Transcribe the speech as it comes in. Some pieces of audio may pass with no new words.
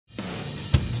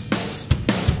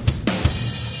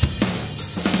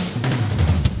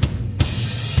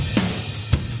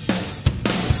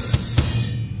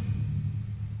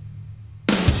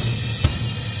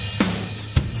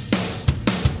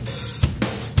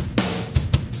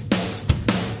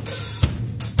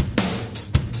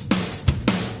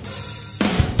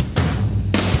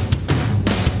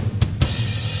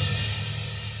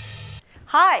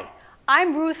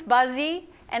I'm Ruth Buzzy,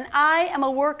 and I am a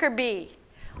worker bee.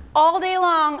 All day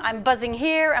long, I'm buzzing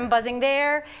here, I'm buzzing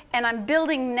there, and I'm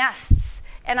building nests,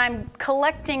 and I'm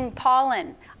collecting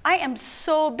pollen. I am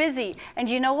so busy, and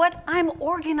you know what? I'm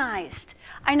organized.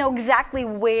 I know exactly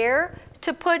where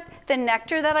to put the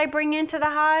nectar that I bring into the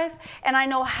hive, and I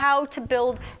know how to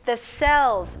build the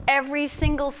cells. Every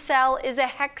single cell is a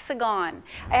hexagon.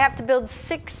 I have to build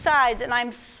 6 sides, and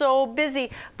I'm so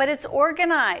busy, but it's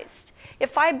organized.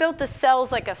 If I built the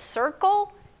cells like a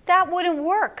circle, that wouldn't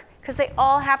work, because they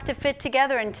all have to fit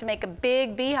together and to make a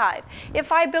big beehive.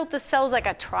 If I built the cells like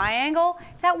a triangle,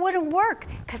 that wouldn't work,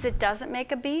 because it doesn't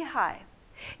make a beehive.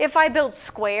 If I built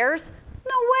squares,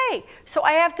 no way. So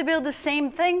I have to build the same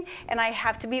thing, and I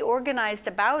have to be organized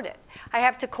about it. I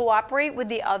have to cooperate with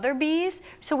the other bees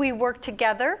so we work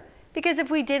together, because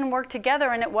if we didn't work together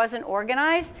and it wasn't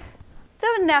organized,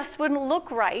 the nest wouldn't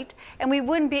look right, and we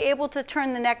wouldn't be able to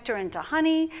turn the nectar into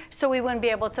honey, so we wouldn't be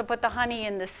able to put the honey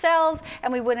in the cells,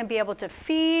 and we wouldn't be able to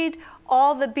feed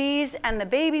all the bees and the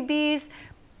baby bees.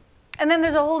 And then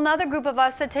there's a whole nother group of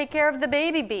us that take care of the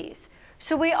baby bees.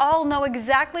 So we all know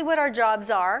exactly what our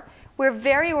jobs are. We're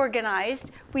very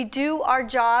organized. We do our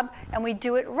job, and we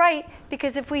do it right,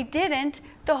 because if we didn't,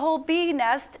 the whole bee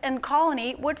nest and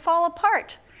colony would fall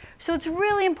apart. So it's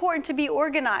really important to be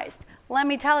organized. Let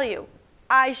me tell you,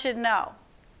 I should know.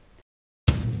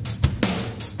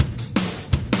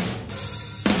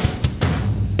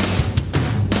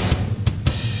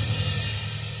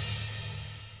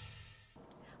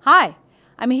 Hi,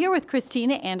 I'm here with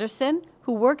Christina Anderson,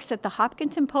 who works at the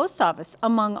Hopkinton Post Office,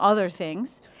 among other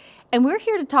things. And we're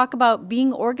here to talk about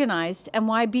being organized and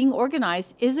why being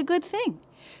organized is a good thing.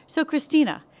 So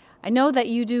Christina, I know that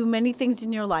you do many things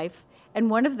in your life, and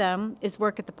one of them is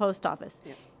work at the post office.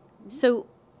 Yep. So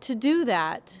to do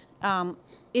that,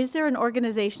 is there an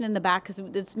organization in the back? Because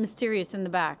it's mysterious in the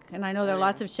back, and I know there are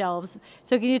lots of shelves.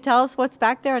 So can you tell us what's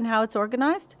back there and how it's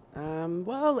organized?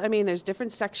 Well, I mean, there's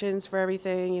different sections for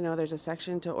everything. You know, there's a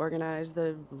section to organize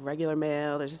the regular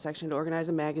mail. There's a section to organize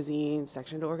the magazine,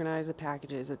 section to organize the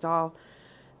packages. It's all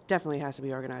definitely has to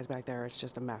be organized back there. It's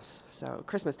just a mess. So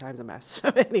Christmas time's a mess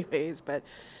anyways. But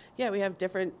yeah, we have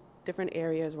different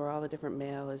areas where all the different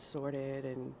mail is sorted.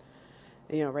 And,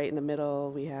 you know, right in the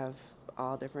middle, we have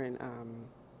all different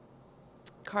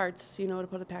carts, you know, to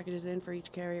put the packages in for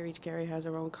each carrier. Each carrier has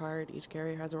their own cart. Each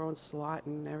carrier has their own slot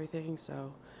and everything.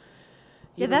 So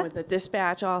even with the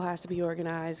dispatch, all has to be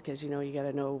organized, because, you know, you got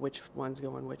to know which one's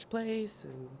going which place,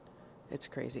 and it's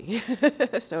crazy.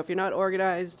 So if you're not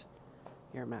organized,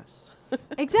 you're a mess.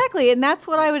 Exactly, and that's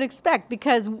what I would expect,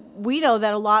 because we know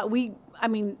that a lot, I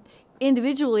mean,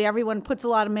 individually, everyone puts a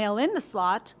lot of mail in the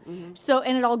slot, so,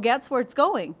 and it all gets where it's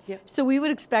going. Yep. So we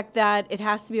would expect that it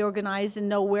has to be organized and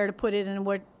know where to put it and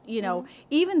what, you know,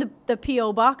 even the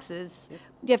P.O. boxes,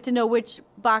 you have to know which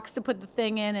box to put the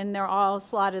thing in, and they're all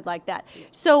slotted like that. Yep.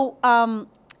 So,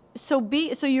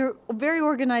 so you're very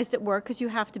organized at work, because you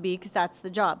have to be, because that's the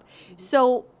job.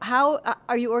 So how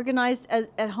are you organized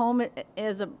at home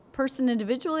as a person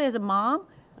individually, as a mom?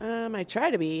 I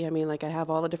try to be. I mean, like, I have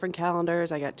all the different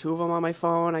calendars. I got 2 of them on my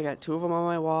phone. I got 2 of them on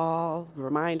my wall,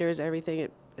 reminders, everything.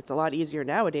 It's a lot easier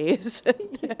nowadays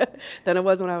than it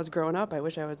was when I was growing up. I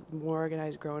wish I was more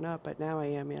organized growing up, but now I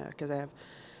am, yeah, because I have,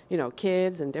 you know,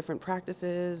 kids and different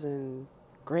practices and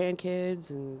grandkids,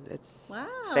 and it's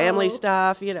family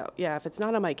stuff, you know. Yeah, if it's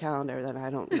not on my calendar, then I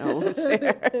don't know who's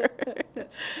there.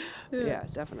 Yeah,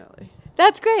 definitely.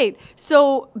 That's great.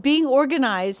 So being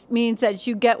organized means that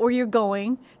you get where you're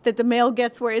going, that the mail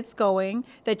gets where it's going,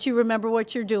 that you remember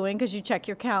what you're doing because you check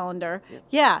your calendar. Yep.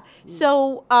 Yeah.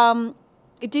 So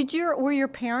were your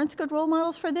parents good role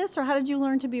models for this, or how did you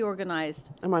learn to be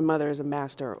organized? And my mother is a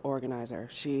master organizer.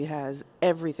 She has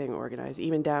everything organized,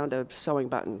 even down to sewing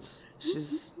buttons.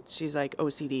 She's like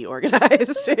OCD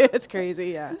organized. It's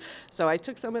crazy, yeah. So I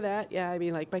took some of that. Yeah, I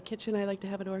mean, like my kitchen, I like to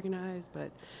have it organized, but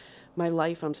my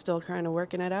life, I'm still kind of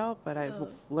working it out, but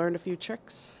I've learned a few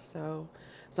tricks. So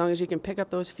as long as you can pick up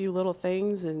those few little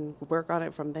things and work on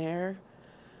it from there,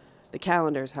 the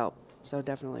calendars help. So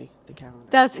definitely the calendar.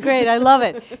 That's great. I love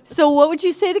it. So what would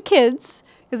you say to kids,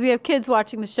 because we have kids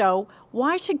watching the show,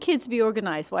 why should kids be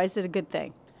organized? Why is it a good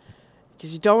thing?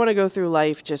 Because you don't want to go through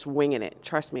life just winging it.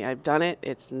 Trust me, I've done it.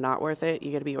 It's not worth it.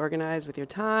 You got to be organized with your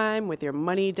time, with your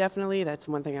money, definitely. That's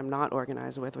one thing I'm not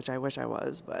organized with, which I wish I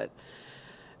was, but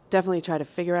definitely try to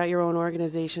figure out your own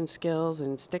organization skills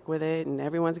and stick with it. And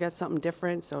everyone's got something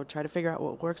different, so try to figure out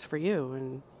what works for you,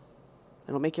 and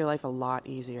it'll make your life a lot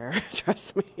easier.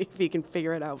 Trust me, if you can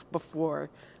figure it out before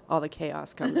all the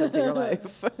chaos comes into your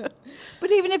life.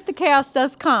 But even if the chaos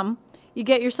does come, you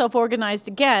get yourself organized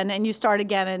again and you start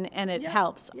again and it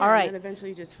helps. Yeah, All and right. then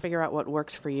eventually you just figure out what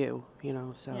works for you, you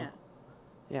know, so. Yeah.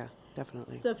 Yeah,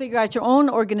 definitely. So figure out your own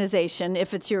organization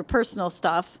if it's your personal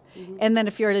stuff. And then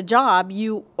if you're at a job,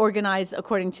 you organize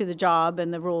according to the job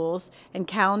and the rules, and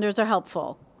calendars are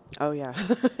helpful. Oh, yeah.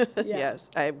 Yes.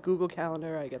 I have Google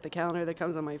Calendar. I get the calendar that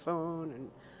comes on my phone, and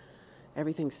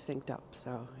everything's synced up.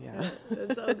 So, yeah.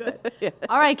 That's so good.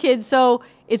 All right, kids. So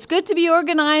it's good to be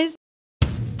organized.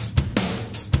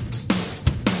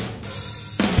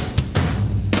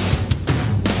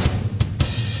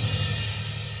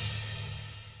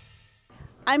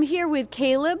 I'm here with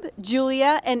Caleb,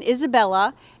 Julia, and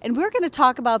Isabella, and we're going to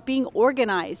talk about being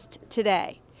organized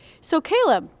today. So,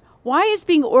 Caleb, why is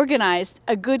being organized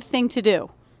a good thing to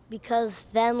do? Because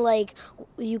then like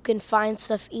you can find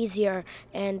stuff easier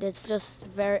and it's just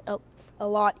a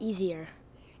lot easier.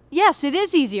 Yes, it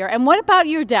is easier. And what about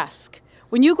your desk?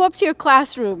 When you go up to your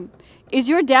classroom, is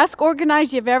your desk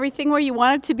organized? You have everything where you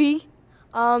want it to be?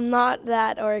 Not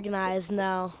that organized,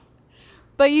 no.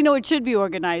 But you know it should be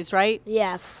organized, right?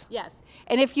 Yes. Yes.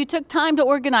 And if you took time to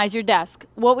organize your desk,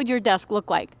 what would your desk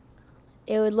look like?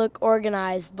 It would look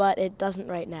organized, but it doesn't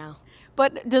right now.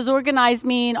 But does organized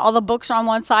mean all the books are on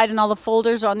one side and all the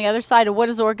folders are on the other side? Or what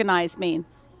does organized mean?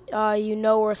 You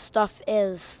know where stuff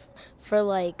is for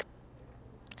like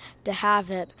to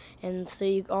have it, and so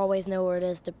you always know where it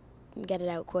is to get it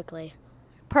out quickly.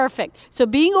 Perfect. So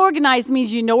being organized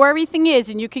means you know where everything is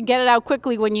and you can get it out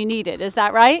quickly when you need it. Is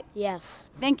that right? Yes.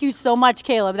 Thank you so much,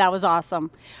 Caleb. That was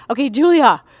awesome. Okay,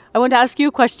 Julia, I want to ask you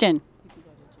a question.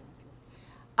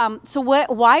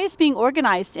 Why is being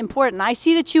organized important? I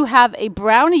see that you have a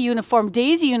brownie uniform,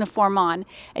 Daisy uniform on,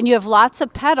 and you have lots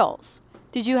of petals.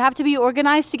 Did you have to be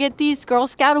organized to get these Girl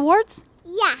Scout awards?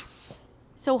 Yes.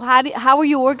 So how were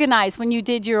you organized when you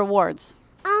did your awards?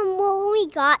 Well, when we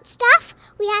got stuff,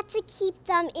 we had to keep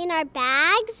them in our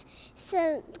bags.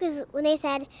 So, because when they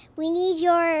said, we need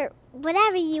your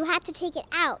whatever, you had to take it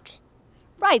out.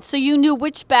 Right, so you knew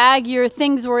which bag your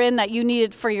things were in that you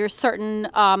needed for your certain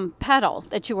pedal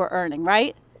that you were earning,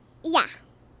 right? Yeah.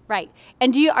 Right.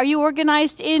 And are you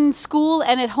organized in school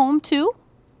and at home too?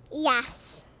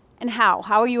 Yes. And how?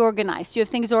 How are you organized? Do you have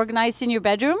things organized in your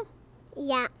bedroom?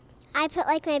 Yeah. I put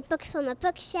like my books on the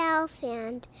bookshelf,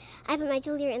 and I put my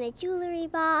jewelry in a jewelry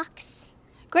box.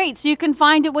 Great, so you can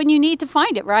find it when you need to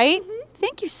find it, right?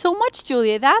 Thank you so much,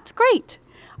 Julia. That's great.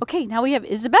 Okay, now we have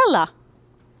Isabella.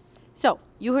 So,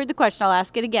 you heard the question. I'll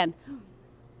ask it again.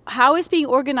 How is being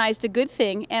organized a good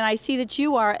thing? And I see that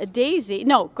you are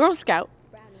a Girl Scout.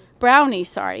 Brownie,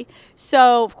 sorry.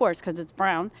 So, of course, because it's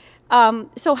brown.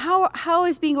 So how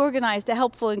is being organized a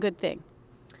helpful and good thing?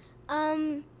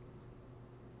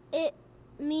 It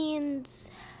means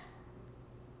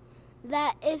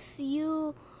that if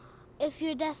your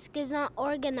desk is not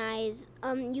organized,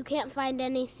 you can't find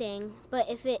anything. But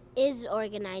if it is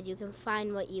organized, you can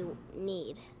find what you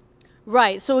need.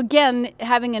 Right. So again,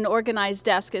 having an organized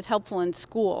desk is helpful in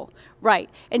school. Right.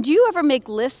 And do you ever make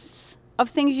lists of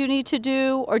things you need to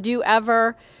do, or do you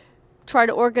ever try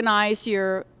to organize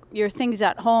your things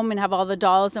at home and have all the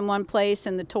dolls in one place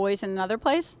and the toys in another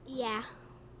place? Yeah.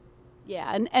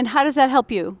 Yeah. And how does that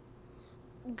help you?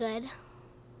 Good.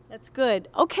 That's good.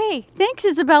 Okay. Thanks,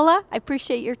 Isabella. I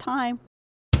appreciate your time.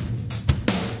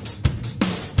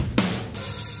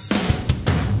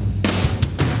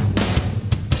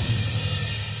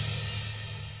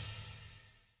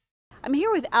 I'm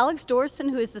here with Alex Dorson,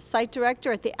 who is the site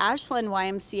director at the Ashland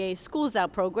YMCA Schools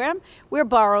Out program. We're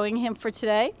borrowing him for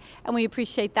today, and we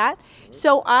appreciate that.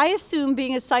 So I assume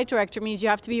being a site director means you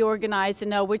have to be organized and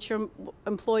know which your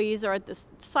employees are at the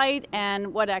site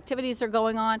and what activities are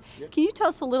going on. Yep. Can you tell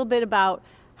us a little bit about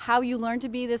how you learned to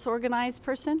be this organized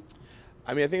person?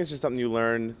 I mean, I think it's just something you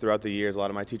learn throughout the years. A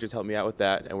lot of my teachers helped me out with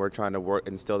that, and we're trying to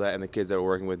instill that in the kids that we're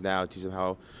working with now, teach them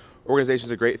how organization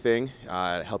is a great thing.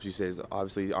 It helps you stay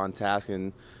obviously on task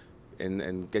and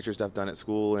get your stuff done at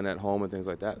school and at home and things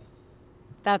like that.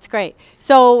 That's great.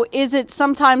 So is it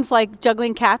sometimes like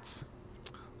juggling cats?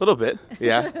 A little bit,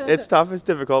 yeah. It's tough, it's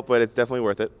difficult, but it's definitely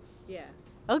worth it. Yeah.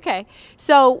 Okay.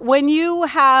 So when you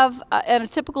have a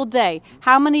typical day,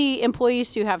 how many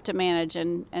employees do you have to manage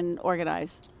and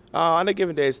organize? On a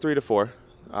given day, it's 3 to 4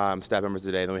 staff members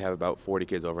a day. Then we have about 40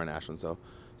 kids over in Ashland, so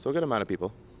a good amount of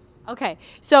people. Okay.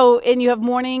 So, and you have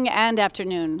morning and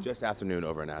afternoon? Just afternoon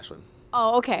over in Ashland.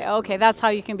 Oh, okay. Okay. That's how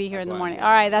you can be here in the morning.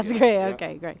 All right. That's great. Yeah.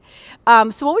 Okay, great.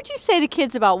 So what would you say to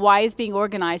kids about why is being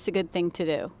organized a good thing to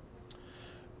do?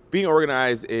 Being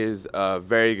organized is a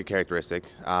very good characteristic.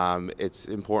 It's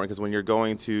important because when you're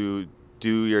going to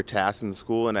do your tasks in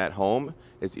school and at home,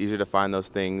 it's easier to find those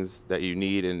things that you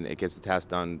need, and it gets the task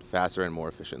done faster and more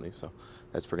efficiently. So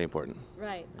that's pretty important.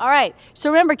 Right. All right. So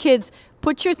remember, kids,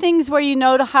 put your things where you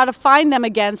know how to find them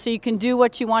again so you can do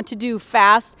what you want to do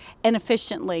fast and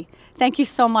efficiently. Thank you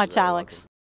so much, Alex.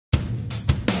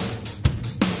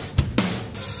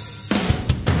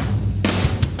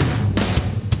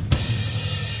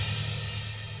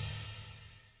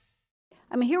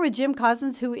 I'm here with Jim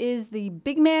Cousins, who is the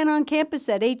big man on campus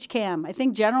at HCAM. I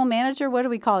think general manager. What do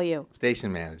we call you?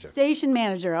 Station manager. Station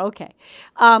manager. Okay.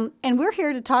 And we're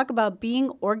here to talk about being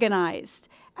organized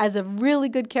as a really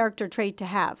good character trait to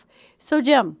have. So,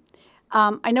 Jim,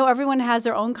 I know everyone has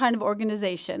their own kind of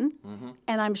organization,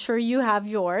 and I'm sure you have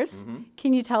yours.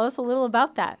 Can you tell us a little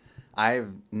about that?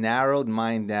 I've narrowed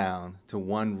mine down to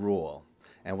one rule.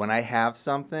 And when I have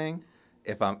something,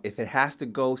 if it has to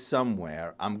go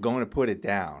somewhere, I'm going to put it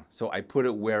down. So I put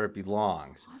it where it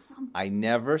belongs. Awesome. I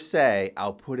never say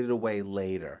I'll put it away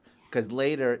later, because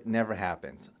later never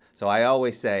happens. So I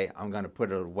always say I'm going to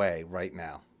put it away right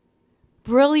now.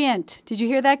 Brilliant. Did you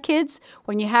hear that, kids?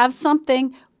 When you have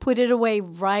something, put it away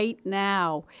right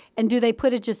now. And do they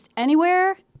put it just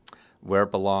anywhere? Where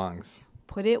it belongs.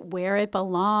 Put it where it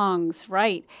belongs,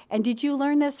 right. And did you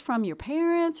learn this from your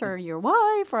parents or your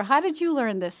wife, or how did you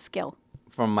learn this skill?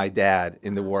 From my dad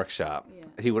in the workshop. Yeah.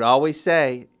 He would always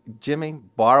say, Jimmy,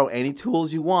 borrow any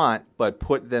tools you want, but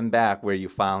put them back where you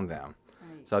found them.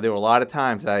 Right. So there were a lot of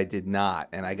times that I did not,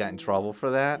 and I got in trouble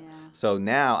for that. Yeah. So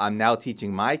now I'm now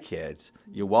teaching my kids,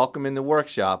 you're welcome in the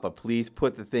workshop, but please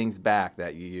put the things back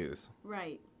that you use.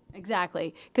 Right.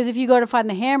 Exactly. Because if you go to find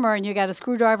the hammer and you got a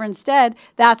screwdriver instead,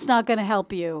 that's not going to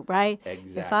help you, right?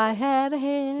 Exactly. If I had a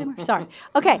hammer. Sorry.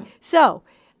 Okay. So,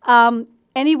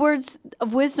 any words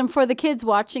of wisdom for the kids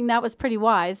watching? That was pretty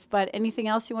wise. But anything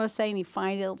else you want to say? Any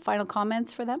final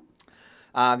comments for them?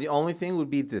 The only thing would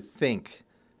be to think.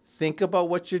 Think about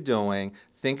what you're doing.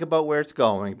 Think about where it's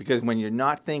going. Because when you're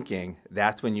not thinking,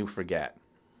 that's when you forget.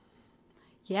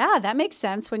 Yeah, that makes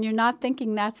sense. When you're not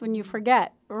thinking, that's when you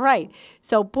forget. Right.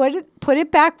 So put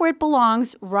it back where it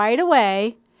belongs right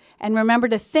away. And remember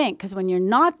to think, because when you're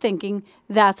not thinking,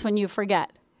 that's when you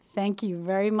forget. Thank you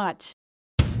very much.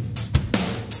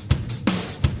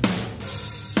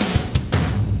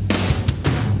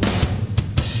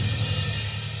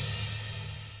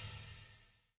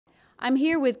 I'm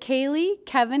here with Kaylee,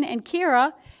 Kevin, and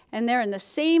Kira, and they're in the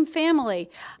same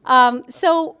family.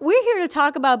 So we're here to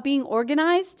talk about being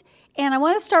organized, and I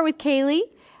want to start with Kaylee.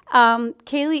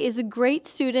 Kaylee is a great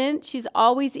student. She's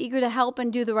always eager to help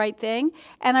and do the right thing.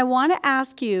 And I want to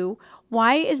ask you,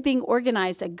 why is being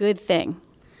organized a good thing?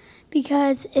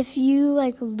 Because if you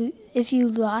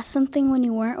lost something when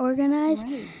you weren't organized,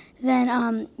 right,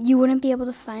 then you wouldn't be able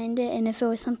to find it. And if it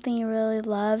was something you really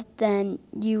loved, then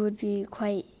you would be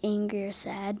quite angry or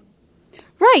sad.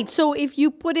 Right. So if you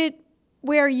put it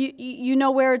where you know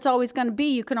where it's always going to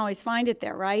be, you can always find it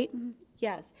there, right? Mm-hmm.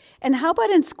 Yes. And how about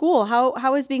in school?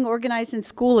 How is being organized in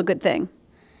school a good thing?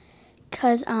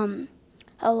 Because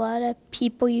a lot of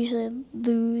people usually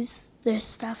lose their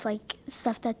stuff, like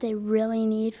stuff that they really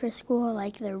need for school,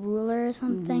 like their ruler or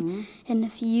something. Mm-hmm. And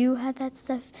if you had that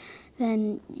stuff,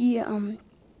 then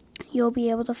you'll be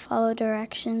able to follow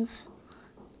directions.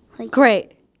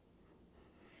 Great.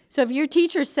 So if your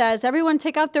teacher says, everyone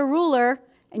take out their ruler,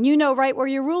 and you know right where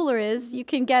your ruler is, you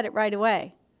can get it right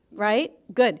away, right?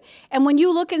 Good. And when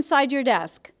you look inside your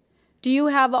desk, do you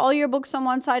have all your books on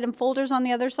one side and folders on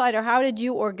the other side, or how did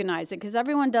you organize it? Because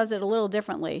everyone does it a little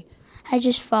differently. I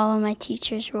just follow my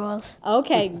teacher's rules.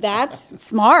 Okay, that's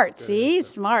smart. See,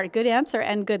 smart. Good answer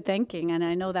and good thinking, and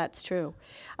I know that's true.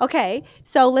 Okay,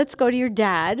 so let's go to your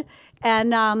dad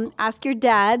and ask your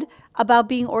dad about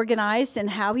being organized and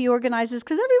how he organizes,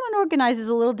 because everyone organizes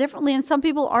a little differently, and some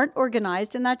people aren't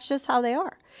organized, and that's just how they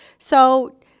are.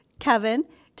 So, Kevin,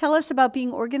 tell us about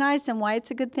being organized and why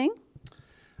it's a good thing.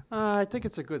 I think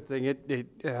it's a good thing.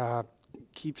 It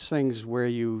keeps things where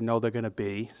you know they're going to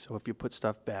be. So if you put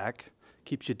stuff back,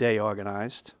 keeps your day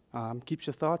organized, keeps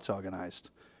your thoughts organized.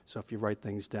 So if you write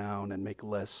things down and make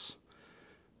lists,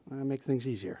 make things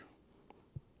easier.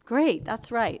 Great,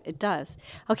 that's right, it does.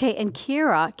 Okay, and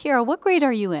Kira, what grade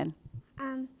are you in?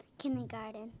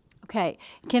 Kindergarten. Okay,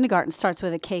 kindergarten starts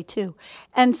with a K too.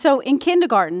 And so in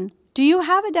kindergarten, do you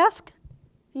have a desk?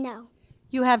 No.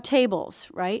 You have tables,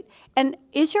 right? And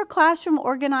is your classroom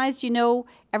organized? You know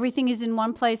everything is in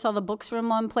one place, all the books are in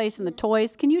one place, and the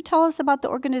toys. Can you tell us about the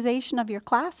organization of your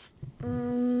class?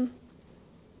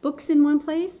 Books in one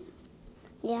place?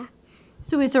 Yeah.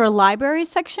 So is there a library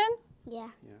section? Yeah.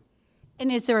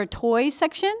 And is there a toy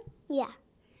section? Yeah.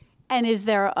 And is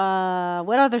there,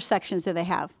 what other sections do they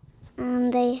have?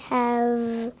 They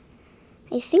have,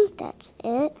 I think that's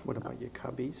it. What about your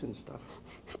cubbies and stuff?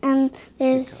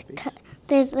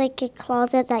 There's like a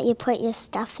closet that you put your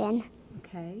stuff in.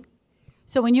 Okay.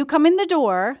 So when you come in the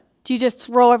door, do you just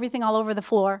throw everything all over the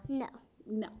floor? No.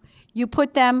 No. You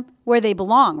put them where they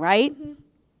belong, right? Mm-hmm.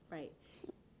 Right.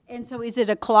 And so is it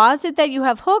a closet that you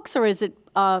have hooks, or is it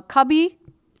a cubby?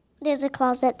 There's a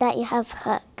closet that you have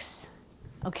hooks.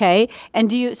 Okay.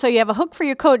 And so you have a hook for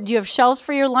your coat. Do you have shelves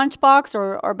for your lunchbox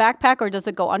or backpack, or does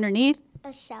it go underneath?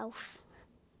 A shelf.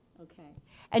 Okay.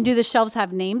 And do the shelves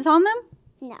have names on them?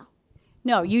 No.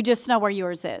 No, you just know where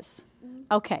yours is.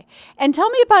 Okay. And tell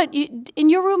me about, in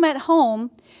your room at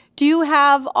home, do you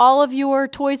have all of your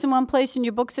toys in one place and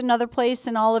your books in another place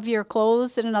and all of your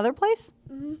clothes in another place?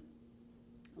 Mm-hmm.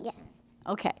 Yes.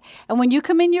 Okay. And when you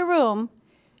come in your room,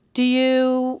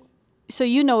 so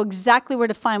you know exactly where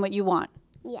to find what you want?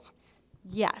 Yes.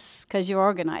 Yes, because you're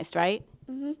organized, right?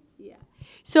 Mm-hmm. Yeah.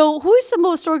 So who's the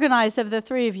most organized of the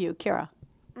three of you, Kira?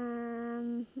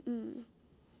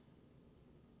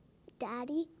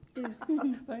 Daddy.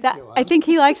 I think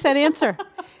he likes that answer.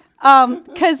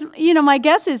 Because, my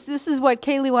guess is this is what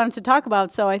Kaylee wanted to talk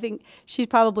about, so I think she's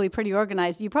probably pretty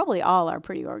organized. You probably all are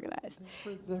pretty organized.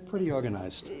 They're pretty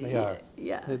organized. They are.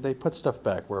 Yeah. They put stuff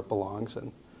back where it belongs,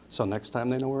 and so next time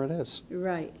they know where it is.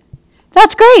 Right.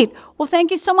 That's great. Well,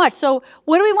 thank you so much. So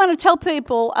what do we want to tell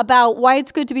people about why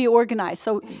it's good to be organized?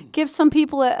 So give some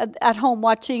people at home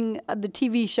watching the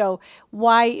TV show,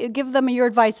 give them your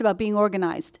advice about being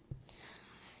organized.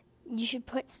 You should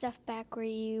put stuff back where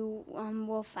you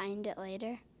will find it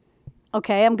later.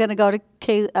 Okay, I'm going to go to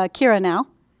Kira now.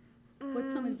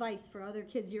 What's some advice for other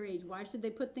kids your age? Why should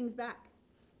they put things back?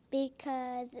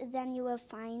 Because then you will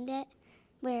find it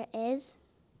where it is.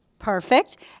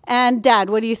 Perfect. And Dad,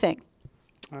 what do you think?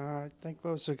 I think that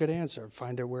was a good answer.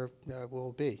 Find it where it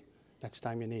will be next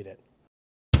time you need it.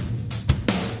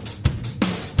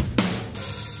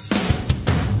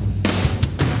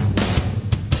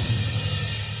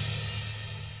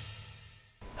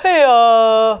 Hey,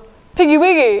 Piggy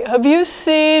Wiggy, have you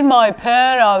seen my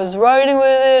pen? I was writing with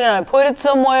it and I put it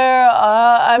somewhere.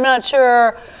 I'm not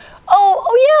sure.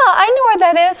 Oh yeah, I know where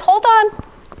that is. Hold on.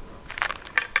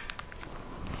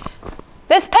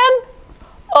 This pen?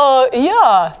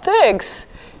 Yeah, thanks.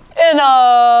 And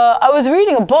I was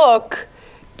reading a book.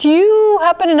 Do you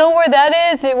happen to know where that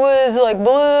is? It was like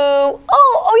blue. Oh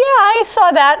yeah, I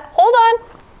saw that. Hold on.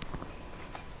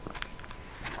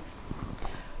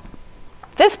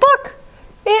 This book?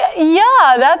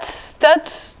 Yeah, that's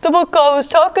the book I was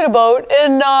talking about.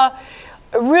 And I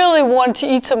really want to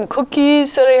eat some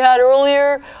cookies that I had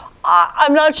earlier.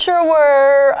 I'm not sure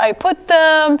where I put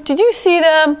them. Did you see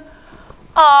them?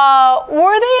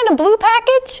 Were they in a blue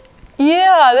package?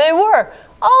 Yeah, they were.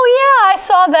 Oh yeah, I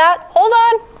saw that. Hold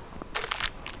on.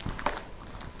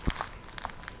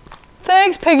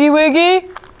 Thanks, Piggy Wiggy.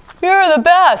 You're the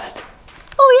best.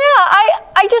 Oh yeah,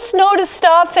 I just noticed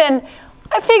stuff and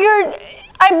I figured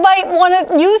I might want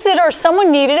to use it or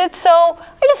someone needed it, so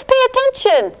I just pay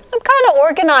attention. I'm kind of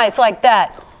organized like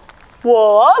that.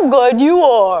 Well, I'm glad you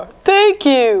are. Thank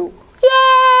you. Yay!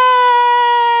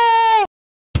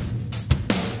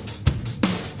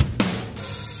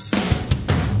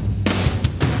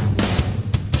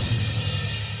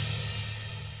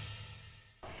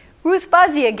 Ruth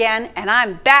Buzzy again, and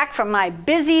I'm back from my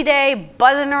busy day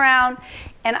buzzing around,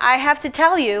 and I have to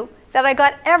tell you that I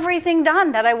got everything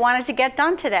done that I wanted to get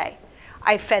done today.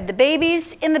 I fed the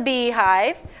babies in the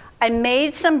beehive. I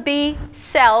made some bee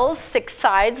cells, 6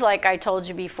 sides like I told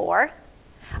you before.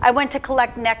 I went to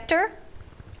collect nectar.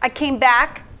 I came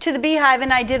back to the beehive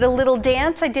and I did a little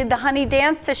dance. I did the honey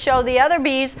dance to show the other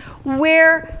bees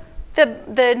where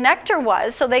the nectar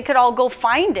was so they could all go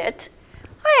find it.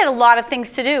 I had a lot of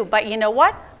things to do, but you know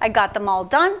what? I got them all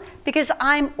done because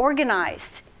I'm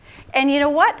organized. And you know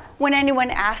what? When anyone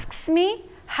asks me,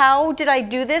 how did I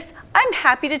do this? I'm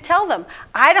happy to tell them.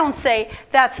 I don't say,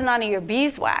 that's none of your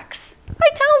beeswax. I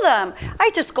tell them.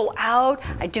 I just go out,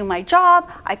 I do my job,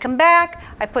 I come back,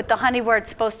 I put the honey where it's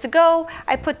supposed to go,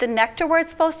 I put the nectar where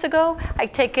it's supposed to go, I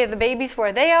take care of the babies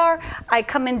where they are, I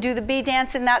come and do the bee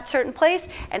dance in that certain place,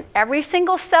 and every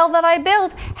single cell that I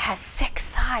build has 6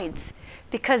 sides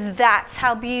because that's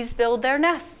how bees build their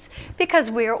nests, because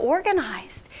we're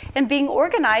organized. And being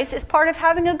organized is part of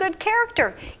having a good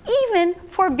character, even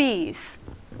for bees.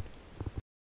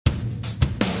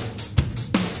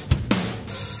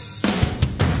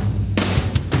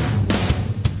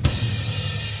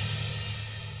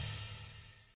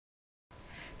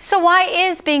 So why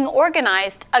is being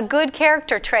organized a good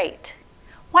character trait?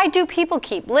 Why do people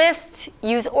keep lists,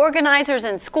 use organizers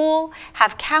in school,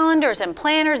 have calendars and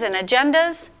planners and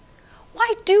agendas?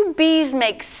 Why do bees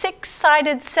make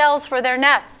 6-sided cells for their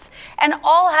nests and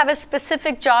all have a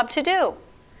specific job to do?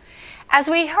 As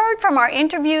we heard from our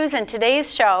interviews in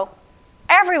today's show,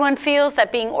 everyone feels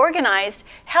that being organized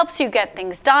helps you get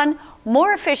things done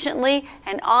more efficiently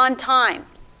and on time.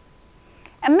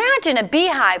 Imagine a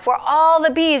beehive where all the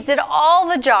bees did all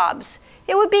the jobs.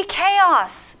 It would be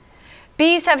chaos.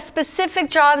 Bees have specific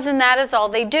jobs and that is all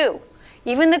they do.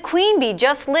 Even the queen bee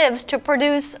just lives to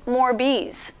produce more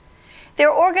bees.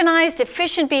 Their organized,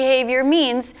 efficient behavior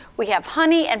means we have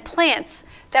honey and plants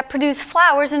that produce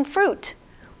flowers and fruit.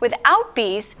 Without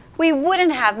bees, we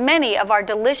wouldn't have many of our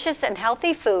delicious and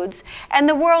healthy foods, and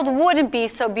the world wouldn't be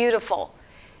so beautiful.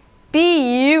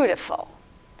 Beautiful.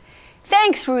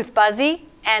 Thanks, Ruth Buzzy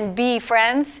and bee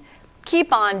friends.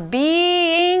 Keep on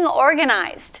being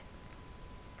organized.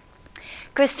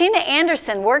 Christina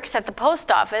Anderson works at the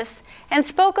post office and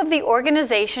spoke of the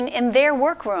organization in their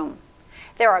workroom.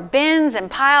 There are bins and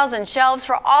piles and shelves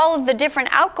for all of the different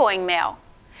outgoing mail.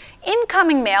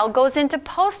 Incoming mail goes into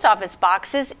post office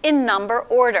boxes in number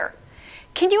order.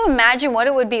 Can you imagine what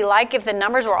it would be like if the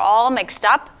numbers were all mixed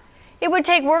up? It would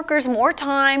take workers more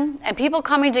time, and people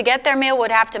coming to get their mail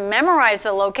would have to memorize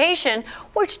the location,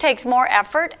 which takes more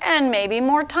effort and maybe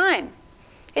more time.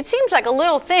 It seems like a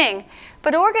little thing,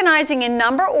 but organizing in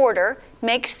number order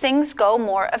makes things go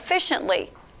more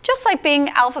efficiently, just like being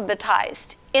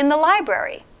alphabetized in the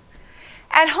library.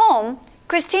 At home,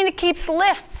 Christina keeps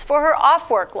lists for her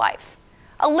off-work life.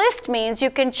 A list means you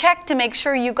can check to make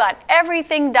sure you got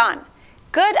everything done.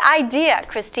 Good idea,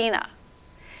 Christina.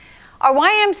 Our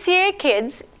YMCA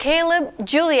kids, Caleb,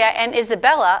 Julia, and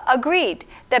Isabella, agreed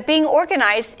that being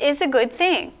organized is a good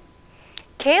thing.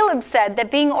 Caleb said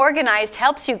that being organized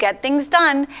helps you get things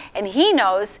done, and he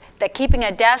knows that keeping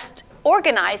a desk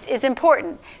organized is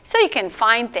important so you can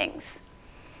find things.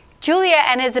 Julia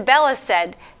and Isabella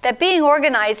said that being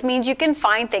organized means you can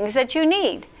find things that you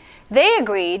need. They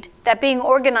agreed that being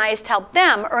organized helped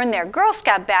them earn their Girl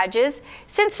Scout badges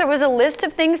since there was a list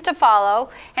of things to follow,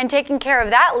 and taking care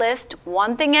of that list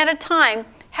one thing at a time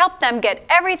helped them get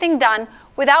everything done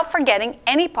without forgetting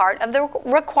any part of the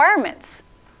requirements.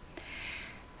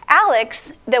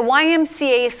 Alex, the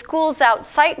YMCA Schools Out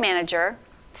site manager,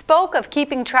 spoke of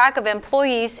keeping track of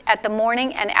employees at the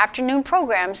morning and afternoon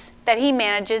programs that he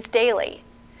manages daily.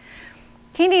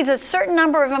 He needs a certain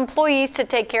number of employees to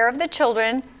take care of the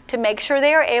children to make sure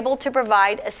they are able to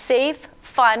provide a safe,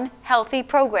 fun, healthy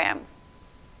program.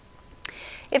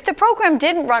 If the program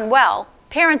didn't run well,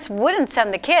 parents wouldn't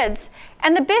send the kids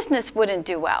and the business wouldn't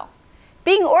do well.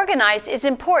 Being organized is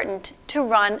important to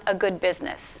run a good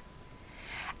business.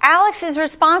 Alex is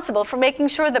responsible for making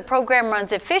sure the program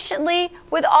runs efficiently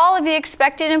with all of the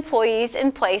expected employees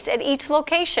in place at each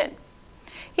location.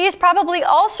 He is probably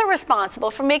also responsible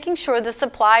for making sure the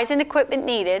supplies and equipment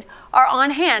needed are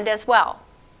on hand as well.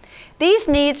 These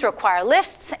needs require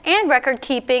lists and record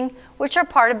keeping, which are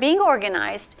part of being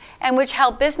organized and which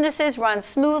help businesses run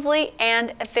smoothly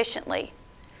and efficiently.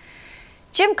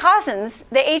 Jim Cousins,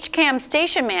 the HCAM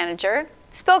station manager,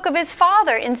 spoke of his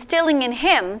father instilling in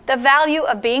him the value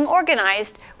of being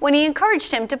organized when he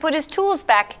encouraged him to put his tools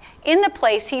back in the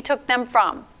place he took them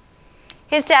from.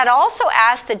 His dad also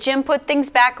asked that Jim put things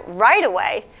back right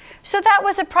away, so that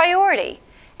was a priority,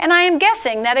 and I am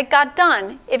guessing that it got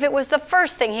done if it was the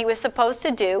first thing he was supposed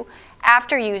to do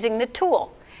after using the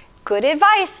tool. Good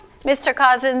advice, Mr.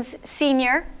 Cousins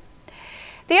Sr.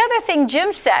 The other thing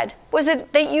Jim said was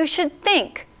that you should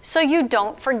think so you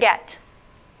don't forget.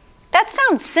 That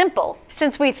sounds simple,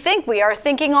 since we think we are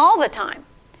thinking all the time.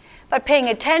 But paying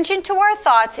attention to our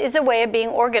thoughts is a way of being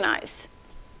organized.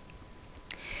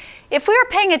 If we are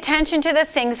paying attention to the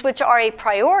things which are a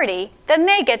priority, then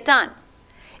they get done.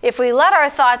 If we let our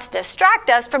thoughts distract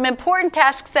us from important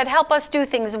tasks that help us do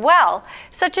things well,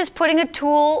 such as putting a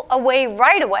tool away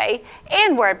right away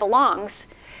and where it belongs,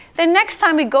 then next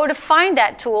time we go to find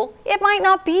that tool, it might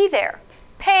not be there.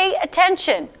 Pay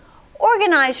attention.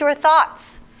 Organize your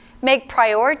thoughts. Make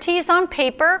priorities on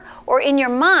paper or in your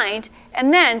mind,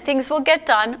 and then things will get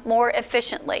done more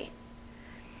efficiently.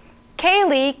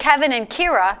 Kaylee, Kevin, and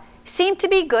Kira seem to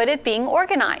be good at being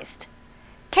organized.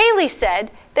 Kaylee said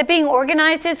that being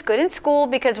organized is good in school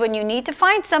because when you need to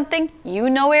find something, you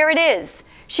know where it is.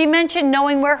 She mentioned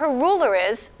knowing where her ruler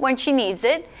is when she needs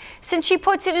it, since she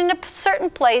puts it in a certain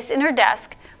place in her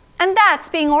desk, and that's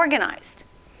being organized.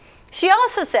 She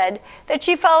also said that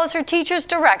she follows her teacher's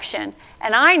direction,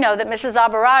 and I know that Mrs.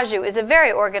 Abaraju is a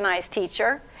very organized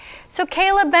teacher. So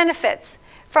Kayla benefits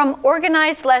from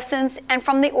organized lessons and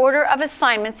from the order of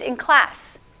assignments in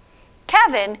class.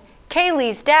 Kevin,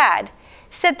 Kaylee's dad,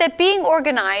 said that being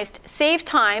organized saves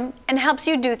time and helps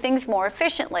you do things more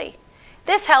efficiently.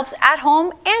 This helps at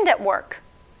home and at work.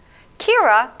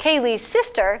 Kira, Kaylee's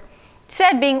sister,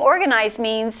 said being organized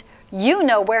means you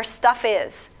know where stuff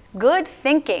is. Good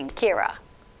thinking, Kira.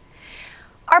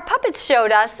 Our puppets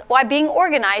showed us why being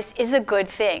organized is a good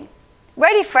thing.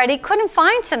 Ready Freddy couldn't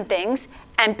find some things,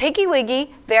 and Piggy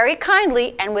Wiggy, very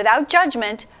kindly and without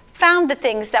judgment, found the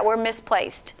things that were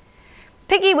misplaced.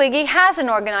 Piggy Wiggy has an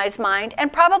organized mind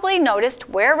and probably noticed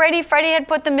where Ready Freddy had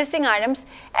put the missing items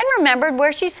and remembered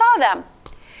where she saw them.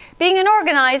 Being an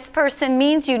organized person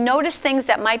means you notice things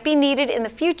that might be needed in the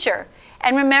future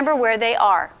and remember where they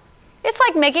are. It's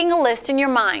like making a list in your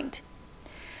mind.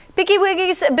 Piggy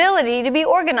Wiggy's ability to be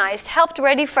organized helped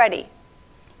Ready Freddy.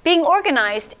 Being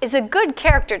organized is a good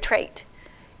character trait.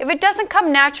 If it doesn't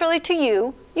come naturally to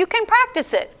you, you can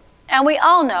practice it. And we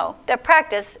all know that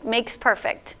practice makes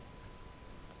perfect.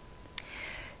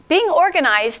 Being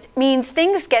organized means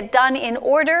things get done in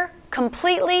order,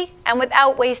 completely, and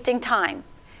without wasting time.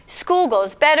 School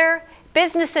goes better,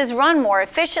 businesses run more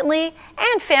efficiently,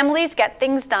 and families get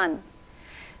things done.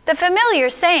 The familiar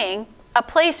saying, "A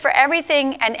place for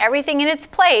everything and everything in its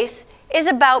place," is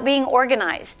about being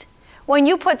organized. When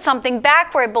you put something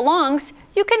back where it belongs,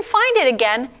 you can find it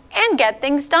again and get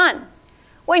things done.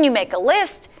 When you make a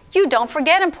list, you don't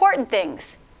forget important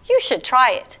things. You should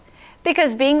try it,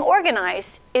 because being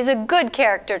organized is a good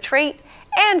character trait,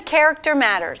 and character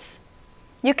matters.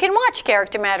 You can watch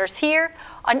Character Matters here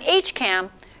on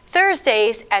HCAM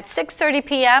Thursdays at 6:30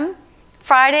 p.m.,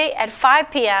 Friday at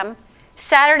 5 p.m.,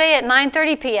 Saturday at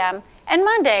 9:30 p.m., and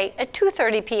Monday at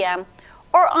 2:30 p.m.,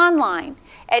 or online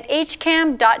at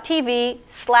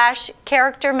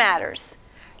hcam.tv/charactermatters.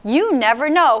 You never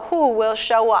know who will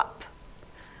show up.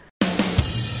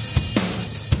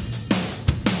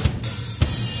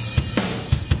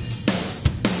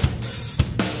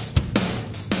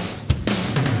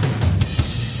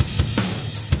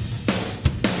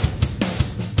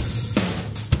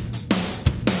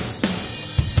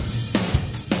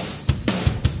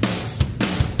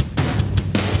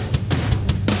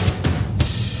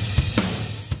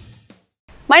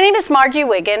 My name is Margie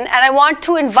Wiggin, and I want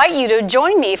to invite you to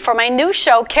join me for my new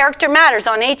show, Character Matters,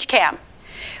 on HCAM.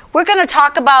 We're going to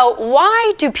talk about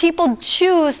why do people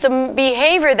choose the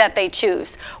behavior that they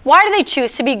choose? Why do they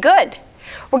choose to be good?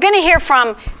 We're going to hear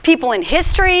from people in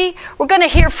history, we're going to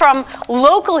hear from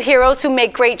local heroes who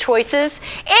make great choices,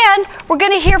 and we're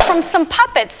going to hear from some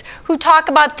puppets who talk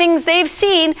about things they've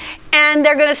seen, and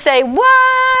they're going to say,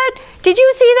 "What? Did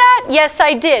you see that?" "Yes,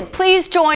 I did." Please join